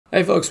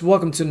Hey folks,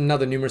 welcome to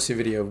another numeracy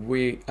video.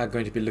 We are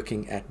going to be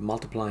looking at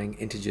multiplying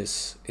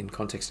integers in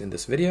context in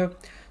this video.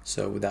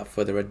 So without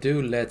further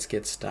ado, let's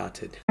get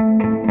started.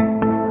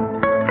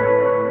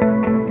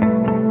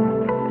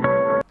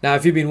 Now,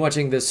 if you've been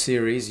watching this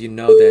series, you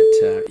know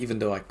that even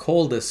though I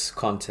call this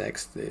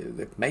context,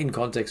 the main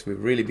context we've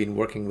really been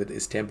working with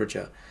is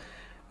temperature.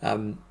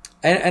 And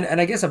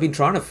I guess I've been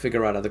trying to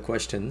figure out other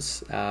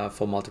questions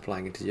for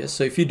multiplying integers.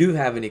 So if you do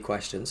have any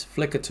questions,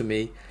 flick it to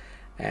me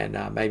and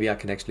maybe I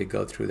can actually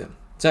go through them.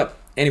 So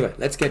anyway,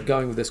 let's get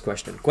going with this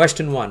question.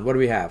 Question 1, what do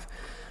we have?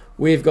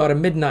 We've got a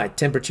midnight,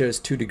 temperature is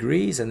 2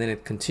 degrees, and then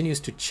it continues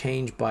to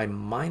change by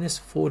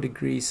 -4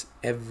 degrees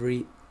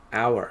every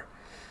hour.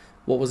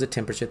 What was the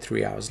temperature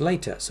 3 hours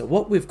later? So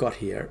what we've got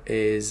here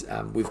is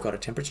we've got a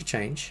temperature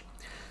change.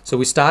 So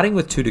we're starting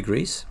with 2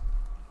 degrees.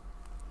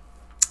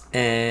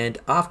 And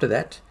after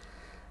that,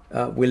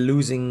 we're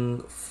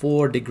losing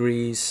 4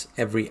 degrees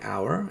every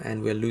hour,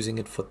 and we're losing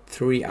it for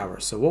 3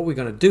 hours. So what we're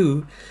going to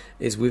do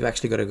is we've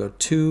actually got to go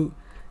 2,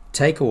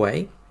 take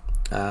away,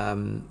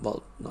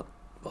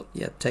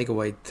 take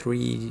away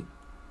 3.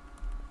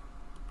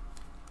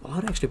 Well,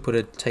 I'd actually put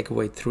it take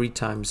away 3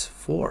 times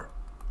 4.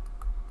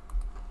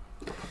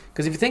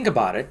 Because if you think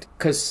about it,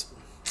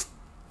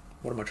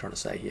 what am I trying to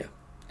say here?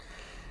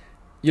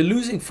 You're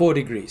losing 4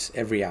 degrees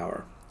every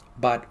hour.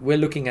 But we're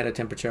looking at a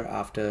temperature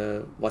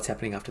after what's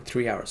happening after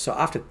 3 hours. So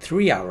after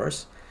 3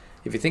 hours,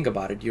 if you think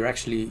about it,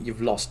 you've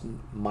lost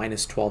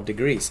 -12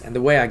 degrees. And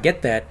the way I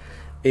get that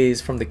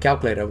is from the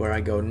calculator, where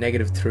I go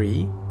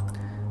 -3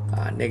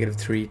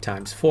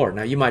 times 4.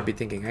 Now you might be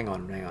thinking, hang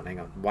on.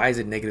 Why is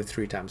it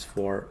 -3 times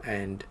 4?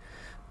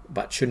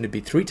 But shouldn't it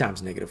be 3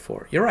 times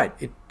 -4? You're right.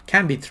 It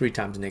can be 3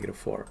 times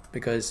 -4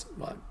 because,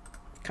 well,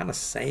 kind of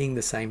saying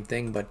the same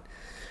thing, but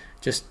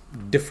just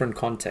different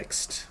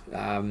context.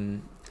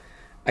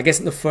 I guess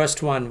in the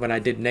first one, when I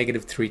did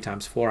 -3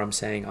 times 4, I'm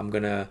saying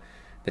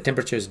the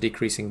temperature is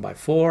decreasing by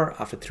 4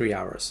 after 3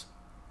 hours.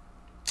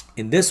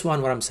 In this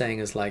one, what I'm saying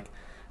is like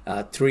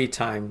 3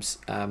 times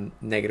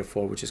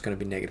 -4, which is going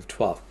to be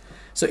 -12.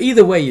 So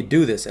either way you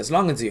do this, as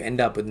long as you end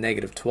up with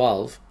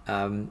 -12,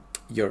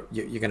 you're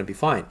going to be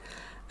fine.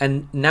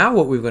 And now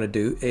what we're going to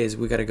do is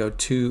we're going to go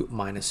 2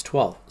 minus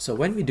 12. So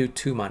when we do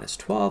 2 minus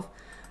 12,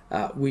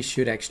 we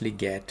should actually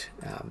get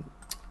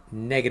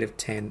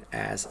 -10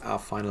 as our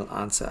final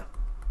answer.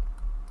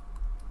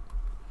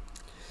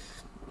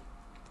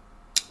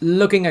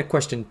 Looking at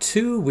question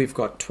 2, we've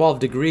got 12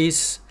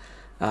 degrees.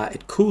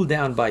 It cooled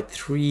down by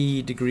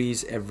 3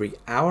 degrees every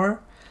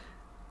hour.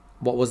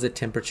 What was the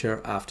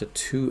temperature after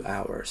 2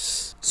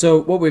 hours? So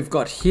what we've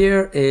got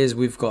here is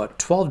we've got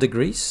 12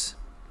 degrees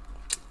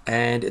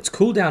and it's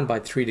cooled down by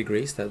 3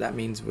 degrees. So that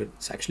means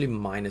it's actually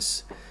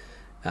minus.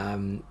 I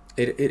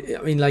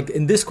mean, like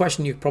in this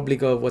question, you probably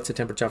go, what's the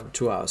temperature after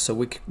 2 hours? So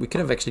we could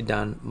have actually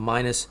done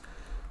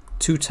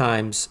 -2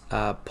 times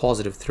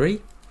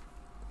 +3.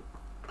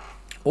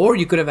 Or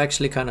you could have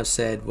actually kind of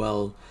said,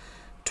 well,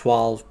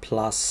 12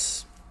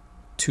 plus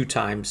 2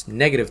 times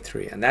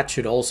 -3, and that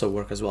should also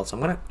work as well. So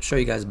I'm going to show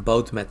you guys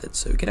both methods.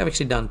 So you could have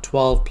actually done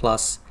 12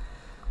 plus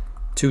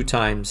 2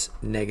 times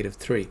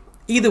 -3.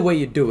 Either way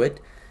you do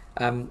it,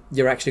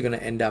 you're actually going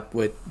to end up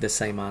with the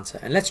same answer.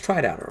 And let's try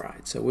it out, all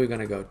right? So we're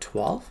going to go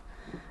 12,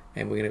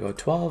 and we're going to go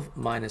 12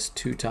 minus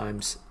 2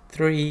 times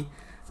 3.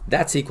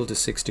 That's equal to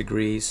 6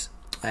 degrees.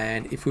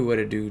 And if we were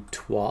to do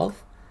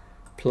 12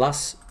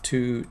 plus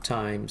 2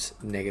 times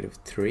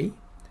 -3,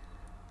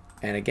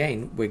 and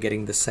again we're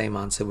getting the same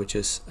answer, which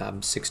is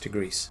 6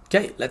 degrees.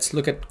 Okay, let's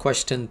look at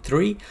question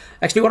 3.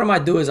 Actually, what I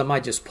might do is I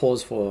might just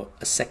pause for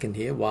a second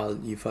here while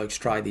you folks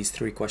try these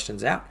 3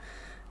 questions out,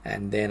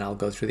 and then I'll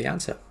go through the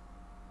answer.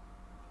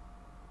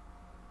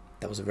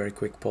 That was a very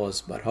quick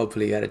pause, but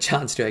hopefully you had a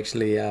chance to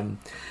actually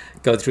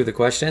go through the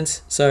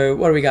questions. So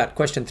what do we got?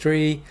 Question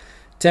 3,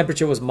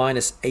 temperature was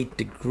 -8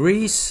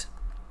 degrees.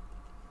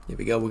 Here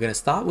we go. We're going to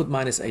start with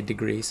 -8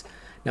 degrees.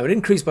 Now it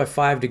increased by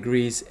 5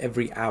 degrees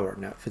every hour.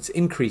 Now if it's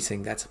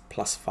increasing, that's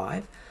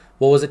 +5.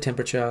 What was the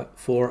temperature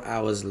 4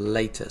 hours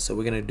later? So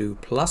we're going to do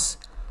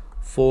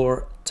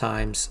 +4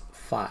 times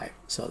 5.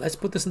 So let's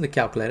put this in the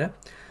calculator.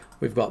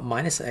 We've got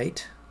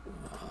 -8.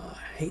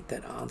 I hate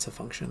that answer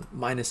function.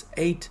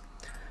 -8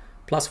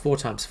 plus 4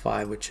 times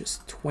 5, which is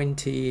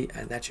 20,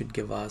 and that should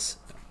give us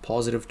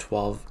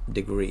 +12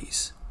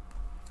 degrees.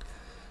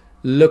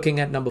 Looking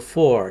at number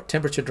 4,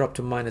 temperature dropped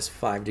to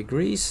 -5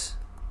 degrees,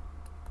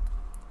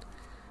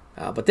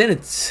 but then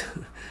it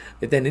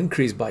then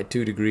increased by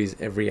 2 degrees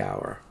every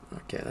hour.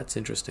 Okay, that's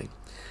interesting.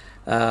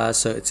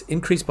 So it's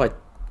increased by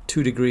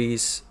 2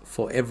 degrees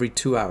for every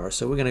 2 hours.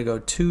 So we're going to go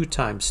 2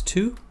 times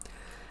 2,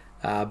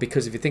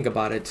 because if you think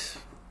about it,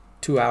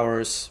 2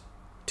 hours,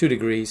 2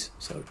 degrees,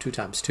 so 2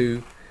 times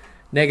 2.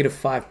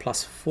 -5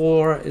 plus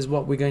 4 is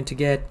what we're going to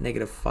get.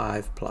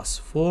 -5 plus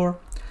 4.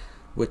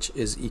 Which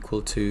is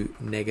equal to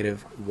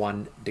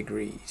 -1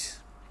 degrees.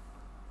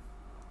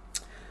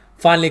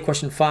 Finally,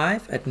 question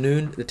 5. At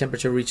noon, the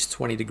temperature reached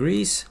 20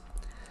 degrees.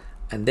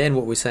 And then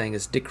what we're saying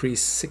is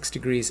decrease 6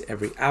 degrees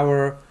every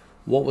hour.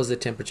 What was the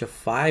temperature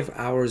 5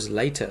 hours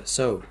later?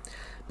 So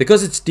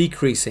Because it's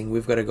decreasing,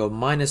 we've got to go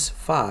minus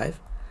 5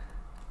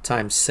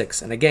 times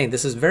 6. And again,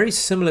 this is very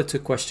similar to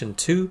question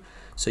 2.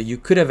 So you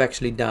could have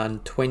actually done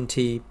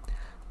 20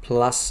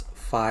 plus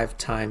 5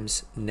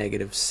 times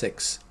negative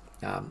 6.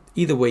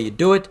 Either way you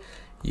do it,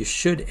 you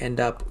should end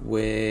up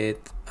with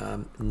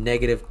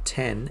negative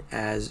 10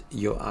 as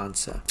your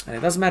answer. And it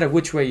doesn't matter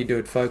which way you do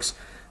it, folks.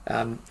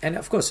 And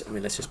of course, I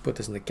mean, let's just put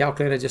this in the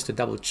calculator just to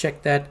double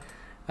check that.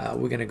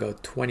 We're going to go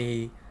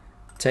 20,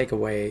 take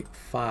away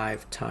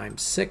 5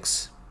 times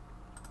 6.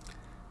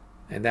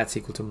 And that's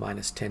equal to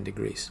minus 10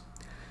 degrees.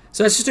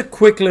 So it's just a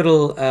quick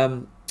little,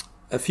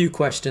 a few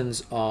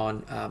questions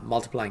on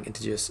multiplying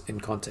integers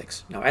in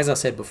context. Now, as I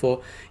said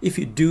before, if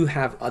you do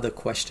have other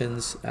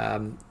questions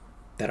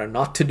that are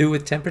not to do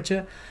with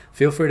temperature,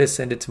 feel free to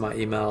send it to my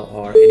email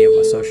or any of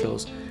my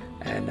socials,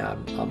 and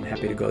I'm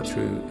happy to go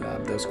through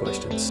those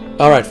questions.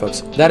 All right,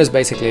 folks, that is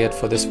basically it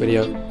for this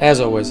video. As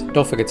always,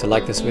 don't forget to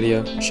like this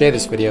video, share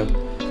this video,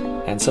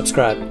 and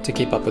subscribe to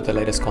keep up with the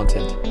latest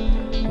content.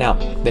 Now,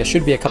 there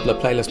should be a couple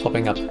of playlists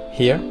popping up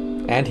here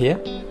and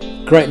here.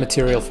 Great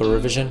material for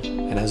revision,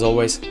 and as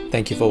always,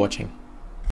 thank you for watching.